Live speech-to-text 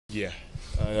Yeah,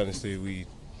 honestly, we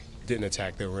didn't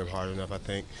attack the rim hard enough. I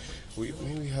think we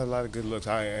had a lot of good looks.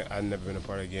 I've never been a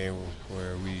part of a game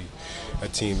where a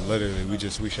team literally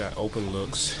we shot open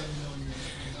looks,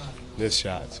 missed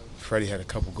shots. Freddie had a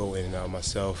couple go in and out.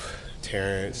 Myself,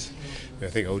 Terrence, I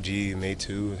think OG made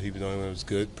two. He was the only one that was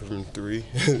good from three.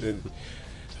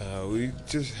 We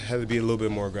just had to be a little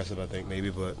bit more aggressive, I think, maybe,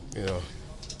 but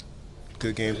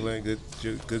good gameplay,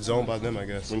 good zone by them, I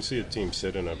guess. When you see a team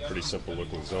sit in a pretty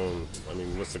simple-looking zone, I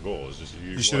mean, what's the goal? Is just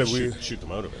you shoot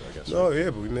them out of it, I guess. No, yeah,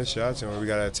 but we missed shots and we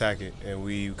got to attack it, and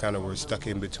we kind of were stuck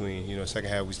in between. Second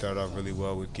half we started off really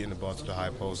well with getting the ball to the high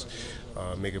post,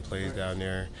 making plays down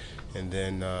there, and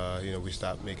then we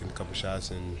stopped making a couple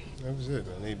shots, and that was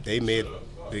it. They made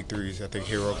big threes. I think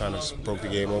Hero kind of broke the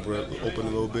game open a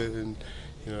little bit, and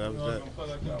that was that.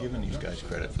 You've given these guys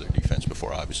credit for their defense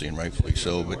before, obviously, and rightfully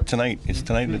so. But is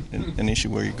tonight an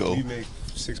issue where you go? If you make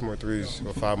 6 more threes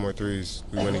or 5 more threes,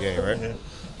 we win the game, right?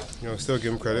 Yeah. Still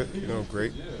give them credit.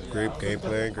 Great game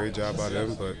plan, great job by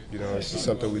them. But it's just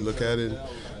something we look at and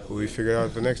we figure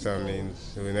out for next time. I mean,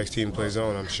 when the next team plays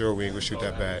zone, I'm sure we ain't gonna shoot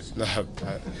that bad. No,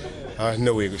 I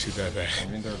know we ain't gonna shoot that bad. I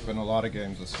mean, there have been a lot of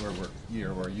games this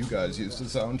year where you guys used the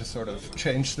zone to sort of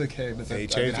change the game. They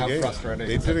changed the game.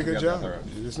 They did a good job.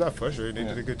 It's not frustrating.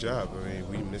 They did a good job. I mean,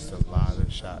 we missed a lot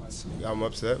of shots. I'm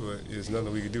upset, but there's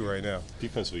nothing we could do right now.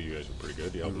 Defensively, you guys were pretty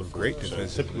good. You great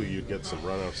defensively. Typically, you'd get some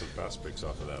runouts and fast picks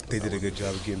off of that. They did a good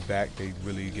job of getting back. They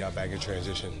really got back in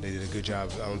transition. They did a good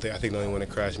job. I think the only one that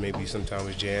crashed maybe sometime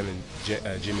was Jam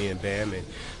and Jimmy and Bam, and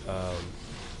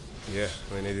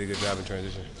they did a good job in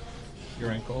transition. Your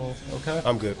ankle okay?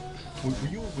 I'm good.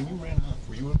 When you ran off,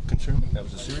 were you concerned that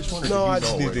was a serious one? Or no, I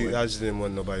just didn't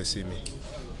want nobody to see me.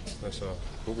 That's all.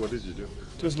 What did you do?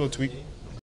 Just a little tweak.